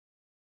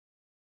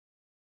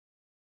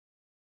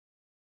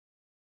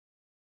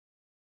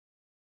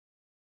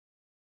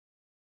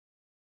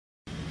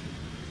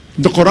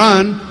The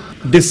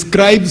Quran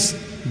describes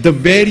the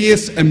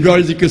various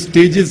embryological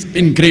stages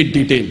in great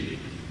detail.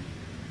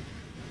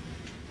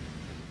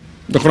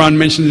 The Quran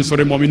mentions in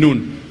Surah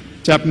Mu'minun,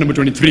 chapter number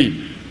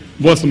 23,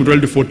 verse number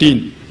 12 to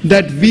 14,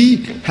 that we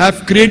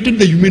have created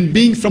the human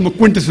being from a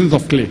quintessence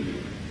of clay,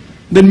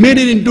 then made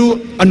it into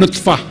a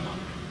nutfah,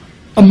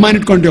 a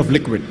minute quantity of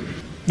liquid,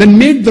 then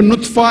made the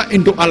nutfah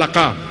into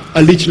alaqa,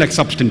 a leech-like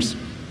substance,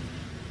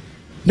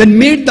 then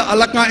made the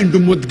alaqa into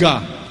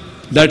mudga,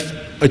 that's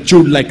a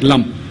chewed-like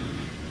lump,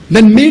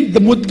 then made the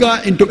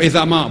mudga into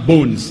izama,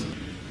 bones,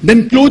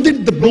 then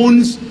clothed the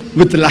bones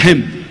with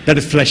lahem, that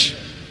is flesh,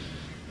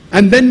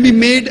 and then we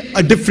made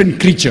a different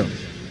creature.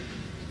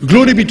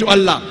 Glory be to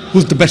Allah,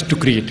 who's the best to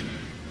create.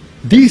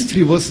 These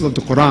three verses of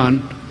the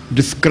Quran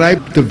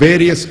describe the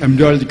various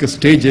embryological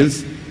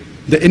stages,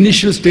 the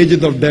initial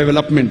stages of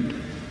development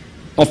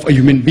of a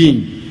human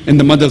being in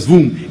the mother's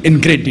womb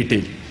in great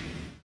detail.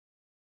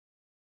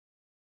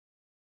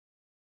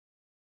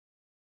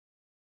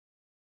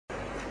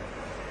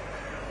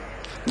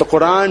 The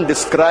Quran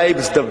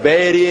describes the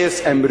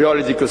various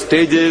embryological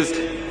stages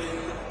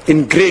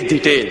in great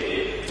detail.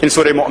 In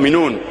Surah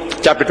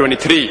Mu'minun, chapter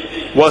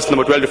 23, verse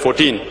number 12 to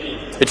 14,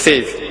 it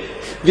says,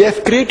 we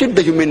have created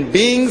the human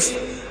beings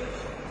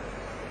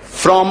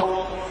from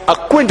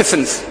a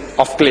quintessence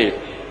of clay,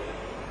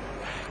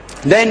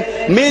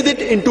 then made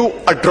it into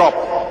a drop,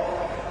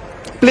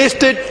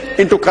 placed it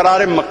into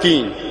Qararim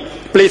Makin,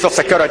 place of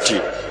security,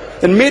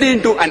 then made it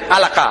into an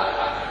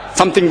alaqa,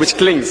 something which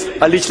clings,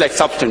 a leech-like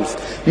substance,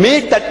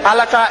 made that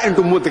alaqa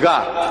into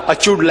mudga, a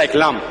chewed-like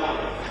lump,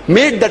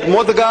 made that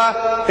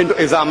mudga into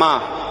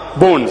izama,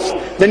 bones,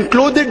 then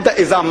clothed the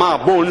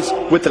izama, bones,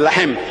 with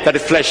lahem, that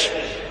is flesh,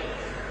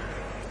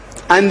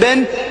 and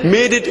then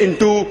made it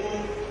into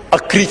a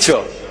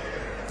creature.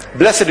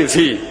 Blessed is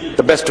he,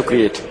 the best to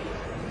create.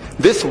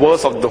 This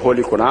verse of the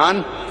Holy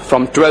Quran,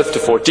 from 12 to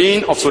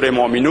 14 of Surah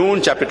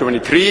Mu'minun, chapter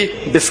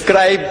 23,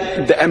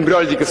 describe the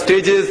embryological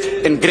stages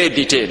in great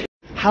detail.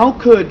 How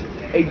could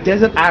a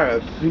desert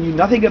Arab who knew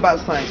nothing about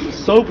science, was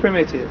so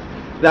primitive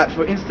that,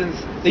 for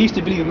instance, they used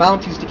to believe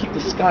mountains to keep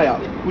the sky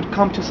up, would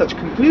come to such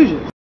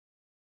conclusions?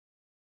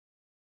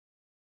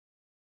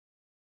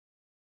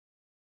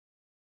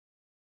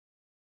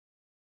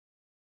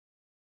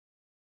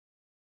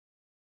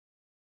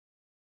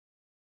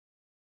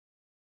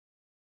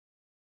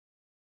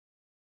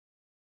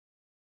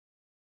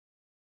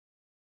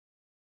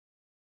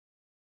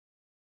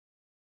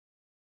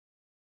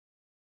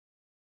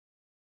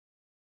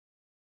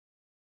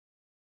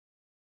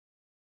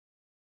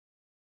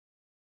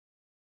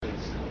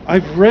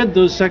 I've read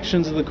those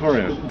sections of the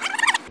Quran.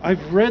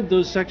 I've read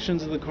those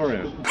sections of the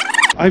Quran.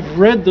 I've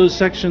read those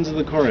sections of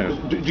the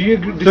Quran. Do you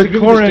disagree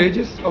with the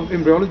stages of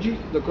embryology?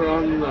 The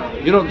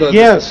Quran, you know, the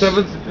yes,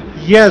 seventh.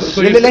 Yes,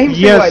 So yes.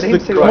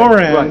 The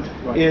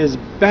Quran is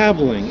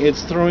babbling.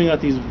 It's throwing out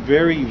these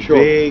very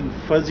vague,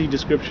 fuzzy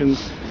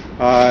descriptions,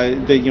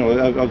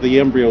 that of the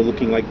embryo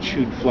looking like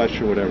chewed flesh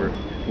or whatever.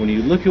 When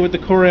you look at what the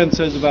Quran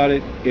says about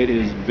it, it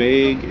is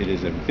vague. It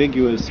is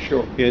ambiguous.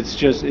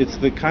 It's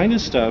the kind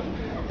of stuff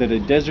that a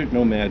desert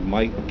nomad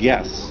might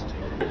guess.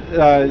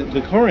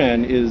 The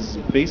Quran is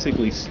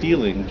basically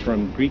stealing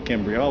from Greek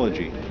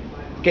embryology.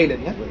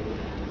 Galen, yeah?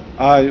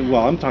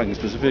 Well, I'm talking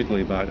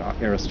specifically about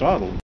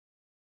Aristotle.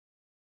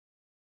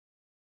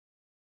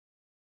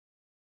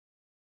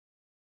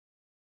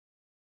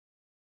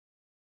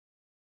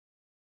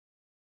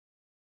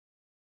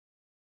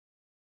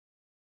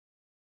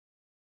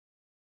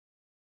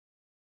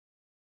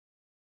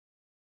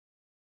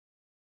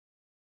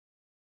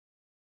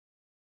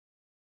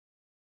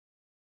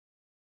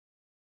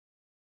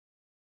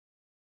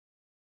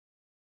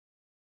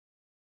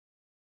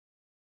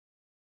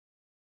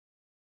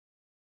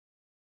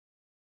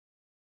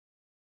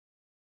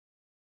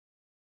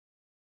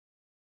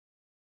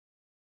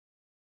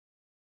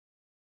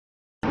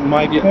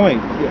 My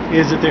point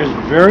is that there's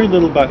very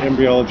little about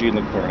embryology in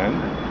the Quran.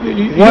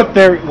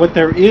 What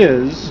there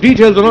is...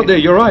 Details are not there,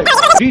 you're right.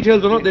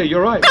 Details are not there,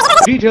 you're right.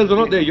 Details are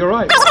not there, you're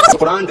right. The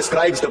Quran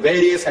describes the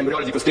various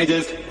embryological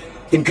stages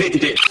in great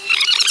detail.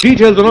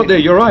 Details are not there,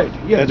 you're right.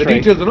 Yeah, That's the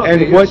details are not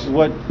there. And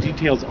what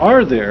details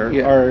are there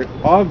are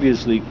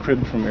obviously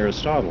cribbed from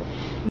Aristotle.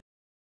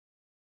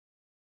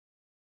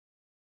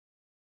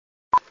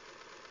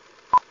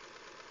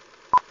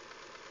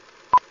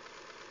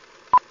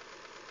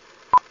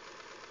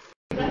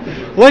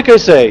 Like I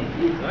say,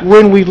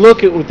 when we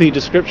look at the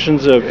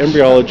descriptions of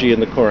embryology in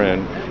the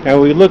Quran,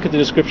 and we look at the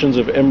descriptions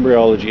of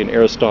embryology in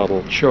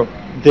Aristotle,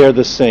 they're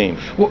the same.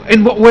 Well,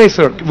 in what way,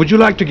 sir? Would you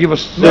like to give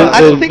us...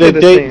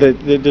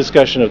 the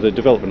discussion of the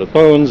development of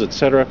bones,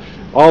 etc.,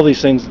 all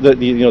these things,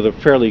 the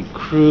fairly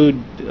crude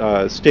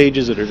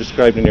stages that are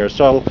described in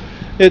Aristotle,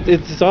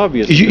 it's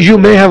obvious. You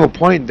may have a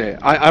point there.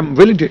 I'm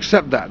willing to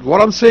accept that.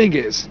 What I'm saying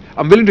is,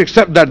 I'm willing to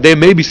accept that there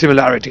may be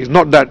similarities,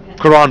 not that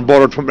Quran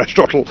borrowed from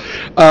Aristotle.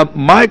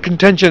 My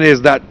contention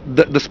is that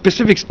the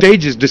specific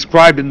stages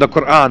described in the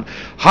Quran,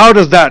 how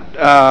does that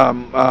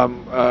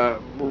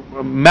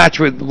match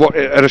with what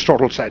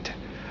Aristotle said?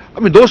 I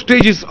mean, those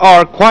stages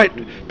are quite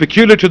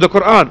peculiar to the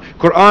Quran.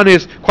 Quran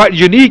is quite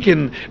unique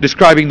in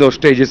describing those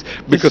stages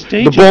because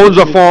the bones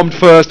are formed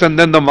first and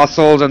then the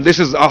muscles, and this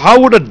is how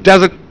would a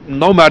desert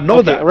nomad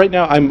know that? Right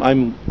now,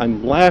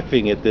 I'm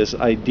laughing at this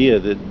idea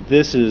that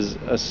this is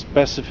a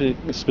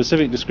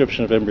specific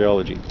description of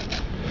embryology.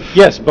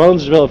 Yes,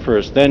 bones develop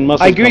first, then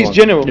muscles. I agree, it's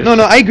general. Yes.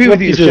 No, I agree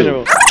with you, it's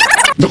general.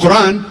 The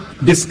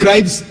Quran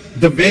describes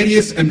the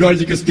various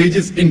embryological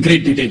stages in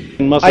great detail.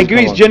 I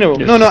agree, it's general.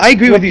 Yes. No, I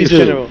agree with you, it's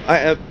general.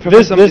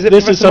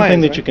 This is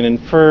something that you can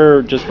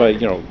infer just by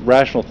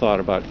rational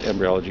thought about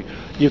embryology.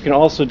 You can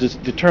also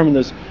just determine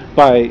this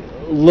by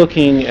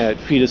looking at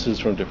fetuses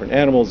from different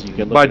animals. You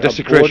can look by at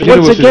desecration.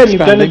 Once again,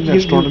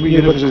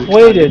 you've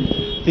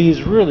equated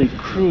these really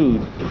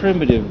crude,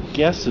 primitive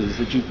guesses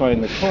that you find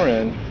in the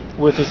Quran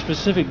with the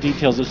specific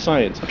details of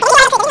science.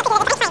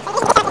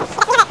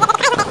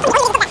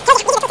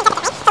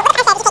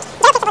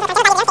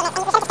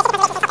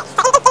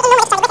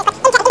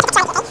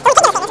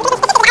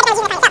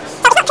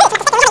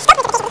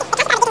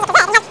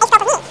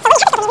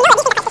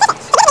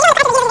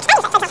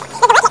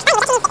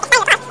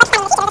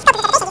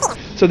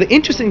 So the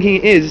interesting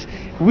thing is,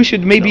 we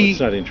should maybe... No, it's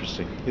not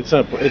interesting. It's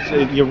not.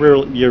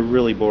 You're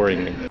really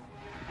boring me.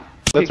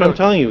 That's what I'm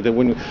telling you. That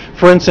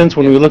for instance,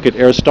 when we look at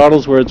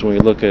Aristotle's words, when we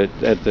look at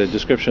the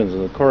descriptions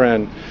in the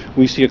Quran,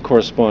 we see a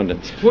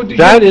correspondence. Well,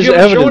 that is you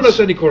haven't evidence. shown us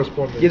any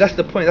correspondence. Yeah, that's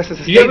the point. That's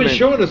just a You statement. haven't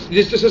shown us.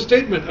 It's just a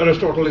statement.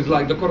 Aristotle is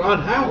like the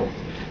Quran. How?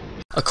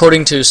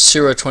 According to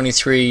Surah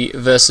 23,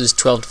 verses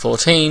 12 to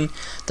 14,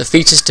 the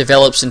fetus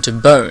develops into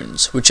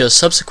bones, which are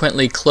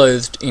subsequently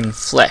clothed in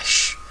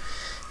flesh.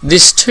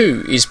 This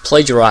too is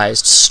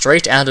plagiarized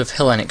straight out of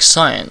Hellenic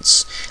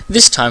science,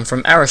 this time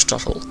from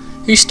Aristotle,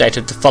 who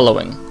stated the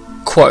following,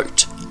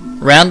 quote,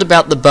 "Round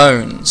about the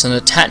bones and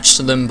attached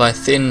to them by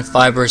thin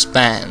fibrous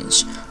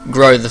bands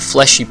grow the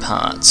fleshy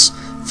parts,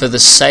 for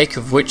the sake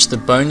of which the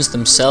bones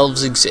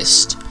themselves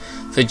exist.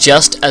 For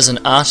just as an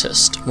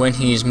artist, when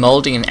he is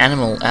moulding an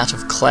animal out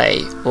of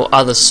clay or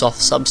other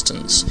soft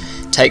substance,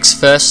 takes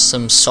first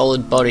some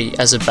solid body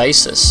as a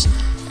basis,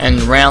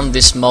 and round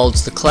this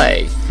moulds the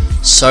clay,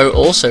 so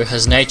also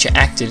has nature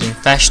acted in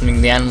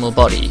fashioning the animal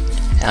body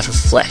out of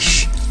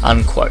flesh."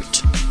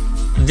 Unquote.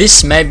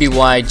 This may be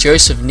why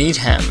Joseph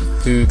Needham,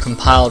 who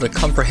compiled a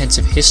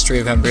comprehensive history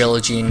of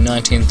embryology in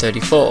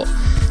 1934,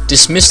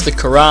 dismissed the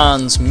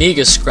Quran's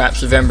meagre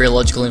scraps of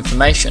embryological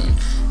information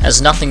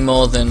as nothing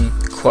more than,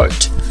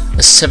 quote,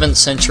 "a 7th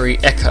century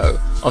echo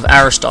of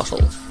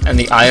Aristotle and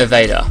the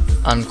Ayurveda,"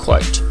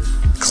 unquote.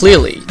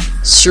 Clearly,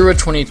 Surah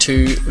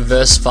 22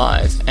 verse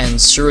 5 and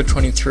Surah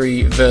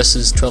 23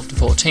 verses 12 to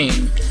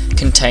 14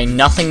 contain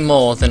nothing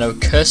more than a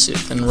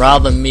cursive and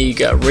rather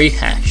meagre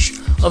rehash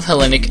of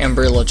Hellenic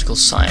embryological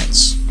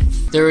science.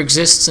 There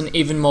exists an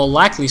even more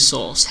likely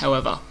source,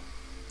 however.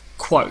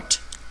 Quote,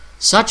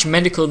 "Such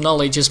medical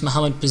knowledge as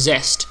Muhammad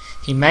possessed,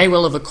 he may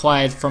well have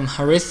acquired from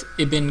Harith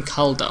ibn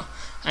Kalda,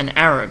 an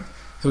Arab,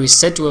 who is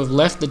said to have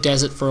left the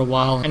desert for a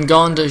while and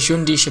gone to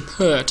Jundi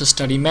Shapur to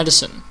study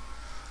medicine.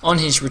 On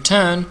his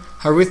return,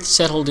 Harith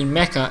settled in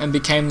Mecca and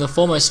became the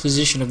foremost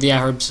physician of the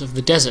Arabs of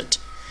the desert.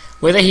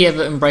 Whether he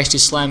ever embraced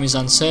Islam is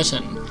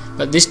uncertain,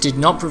 but this did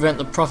not prevent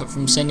the Prophet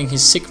from sending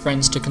his sick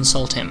friends to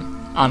consult him."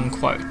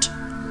 Unquote.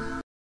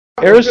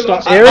 Aristotle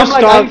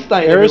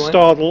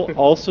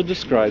also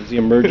describes the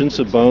emergence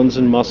of bones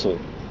and muscle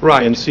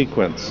in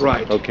sequence.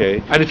 Right.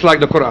 Okay. And it's like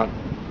the Quran.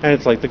 And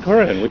it's like the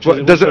Quran. Which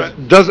Well,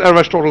 does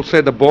Aristotle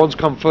say the bones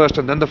come first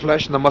and then the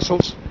flesh and the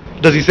muscles?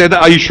 Does he say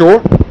that? Are you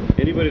sure?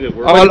 Anybody that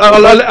works.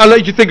 I'll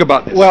let you think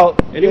about this. Well,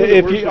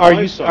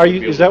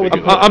 is that what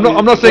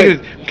I'm not saying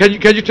it. Can you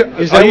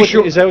are you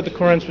sure? Is that what the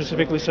Quran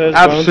specifically says?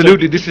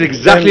 Absolutely, this is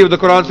exactly what the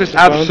Quran says.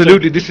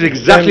 Absolutely, this is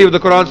exactly what the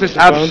Quran says.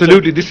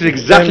 Absolutely, this is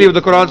exactly what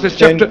the Quran says.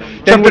 Chapter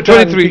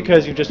 23.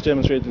 Because you just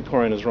demonstrated the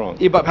Quran is wrong.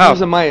 Yeah, but How?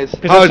 Pros and Myers.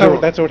 How is it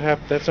wrong? That's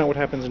not what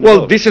happens in Well,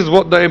 development. this is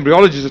what the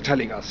embryologists are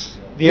telling us.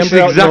 This is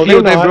No, exactly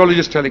what the they're not.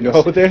 embryologists are telling us.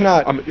 No, they're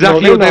not.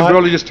 Exactly what the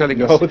embryologists are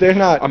telling us. No, they're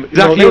not.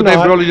 Exactly what the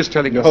embryologists are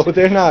telling us. No,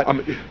 they're not.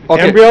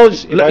 Okay.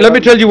 Embryologists. Let me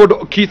tell you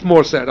what Keith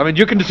Moore said. I mean,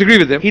 you can disagree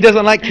with him. He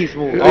doesn't like Keith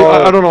Moore.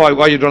 I don't know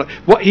why you don't.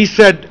 What he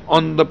said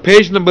on the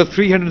page number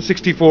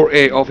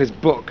 364A of his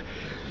book,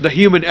 The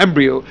Human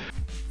Embryo.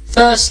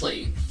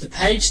 Firstly, the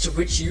page to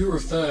which you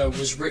refer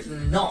was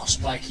written not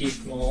by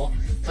Keith Moore,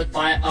 but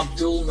by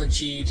Abdul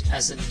Majid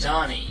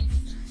Azadani.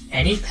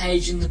 Any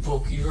page in the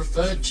book you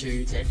referred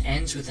to that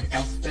ends with an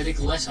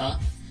alphabetic letter,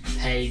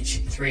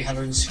 page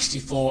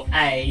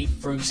 364A,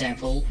 for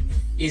example,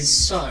 is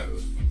so.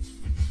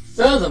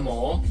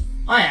 Furthermore,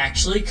 I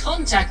actually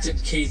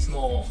contacted Keith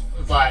Moore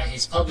via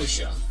his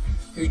publisher,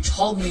 who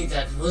told me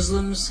that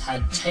Muslims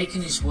had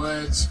taken his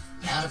words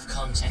out of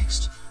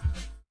context.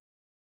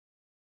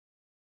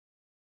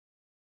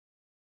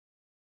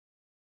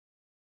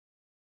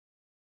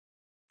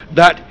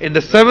 That in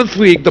the 7th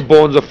week the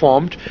bones are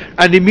formed,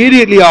 and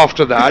immediately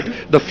after that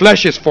the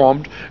flesh is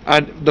formed,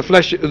 and the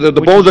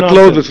bones are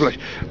clothed with flesh.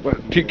 Well,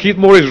 Keith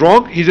Moore is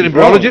wrong. He's an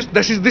embryologist.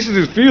 This is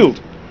his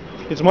field.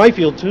 It's my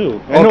field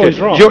too. I know he's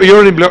wrong.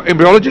 You're an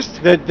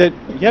embryologist?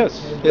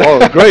 Yes.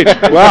 Oh, great.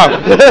 Wow.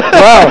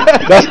 Wow.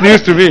 That's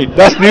news to me.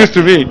 That's news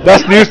to me.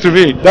 That's news to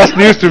me. That's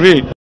news to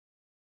me.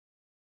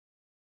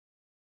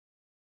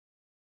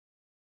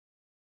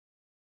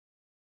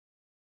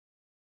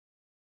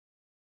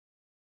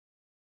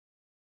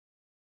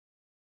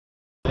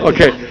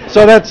 Okay.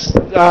 So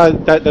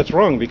that's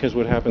wrong, because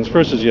what happens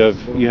first is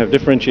you have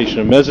differentiation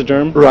of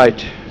mesoderm.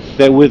 Right.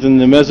 That within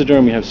the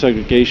mesoderm you have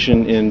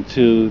segregation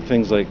into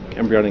things like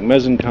embryonic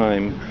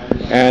mesenchyme,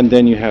 and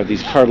then you have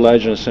these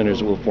cartilaginous centers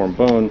that will form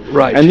bone.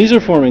 Right. And these are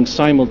forming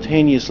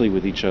simultaneously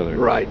with each other.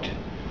 Right.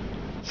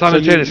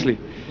 Simultaneously.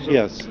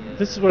 Yes.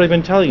 This is what I've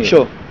been telling you.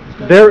 Sure.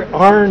 There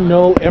are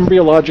no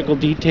embryological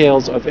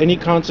details of any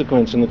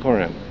consequence in the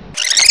Quran.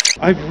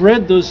 I've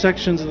read those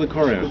sections of the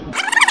Quran.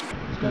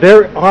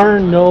 There are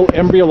no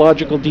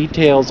embryological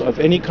details of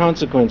any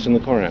consequence in the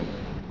Quran.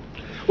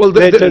 Well,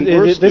 this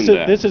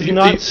is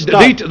not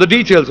stuff. The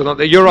details are not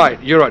there. You're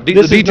right. You're right. The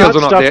details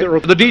are not there.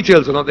 The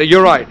details are not there.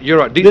 You're right. You're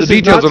right. The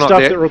details are not there. This is not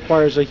stuff that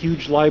requires a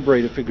huge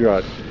library to figure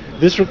out.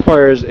 This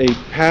requires a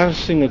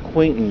passing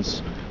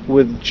acquaintance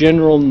with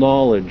general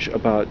knowledge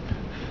about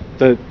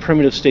the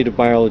primitive state of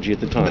biology at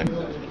the time.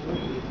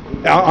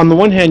 On the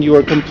one hand, you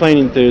are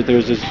complaining that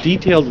there's this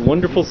detailed,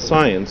 wonderful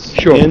science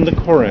in the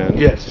Quran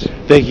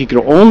that you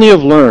could only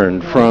have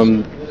learned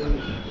from,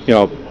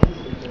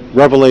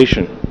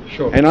 revelation.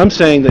 Sure. And I'm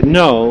saying that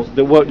no,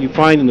 that what you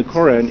find in the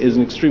Quran is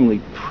an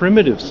extremely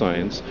primitive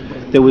science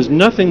that was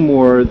nothing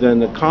more than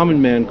the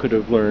common man could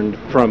have learned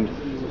from,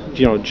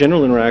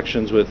 general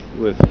interactions with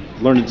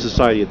learned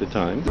society at the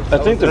time. I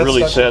think the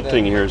really sad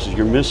thing here is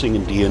you're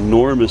missing the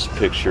enormous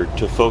picture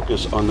to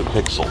focus on the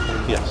pixel.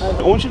 Yes.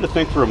 I want you to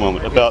think for a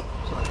moment about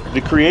the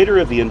creator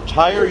of the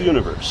entire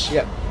universe.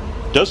 Yep.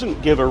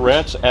 Doesn't give a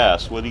rat's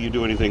ass whether you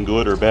do anything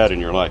good or bad in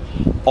your life.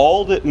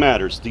 All that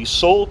matters, the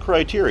sole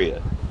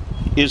criteria,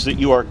 is that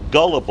you are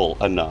gullible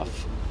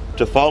enough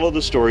to follow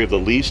the story of the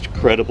least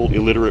credible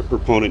illiterate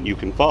proponent you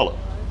can follow.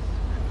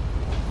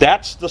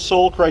 That's the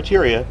sole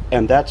criteria,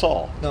 and that's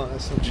all. No,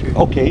 that's not true.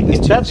 Okay,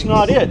 if that's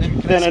not it,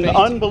 then an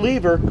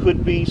unbeliever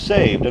could be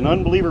saved. An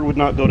unbeliever would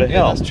not go to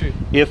hell. That's true.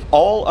 If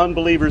all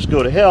unbelievers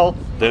go to hell,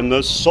 then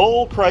the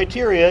sole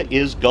criteria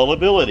is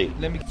gullibility.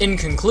 In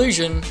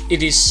conclusion,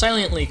 it is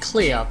saliently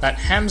clear that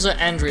Hamza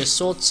Andreas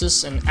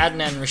Sortsis and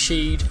Adnan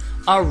Rashid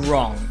are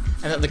wrong,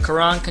 and that the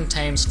Quran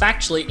contains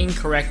factually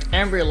incorrect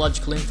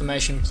embryological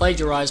information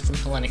plagiarized from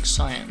Hellenic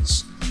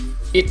science.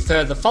 It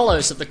further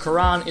follows that the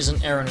Quran is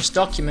an erroneous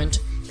document,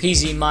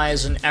 P.Z.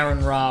 Myers and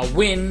Aaron Ra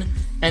win,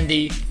 and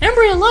the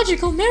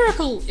embryological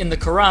miracle in the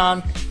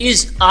Quran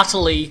is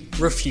utterly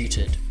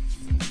refuted.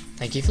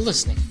 Thank you for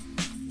listening.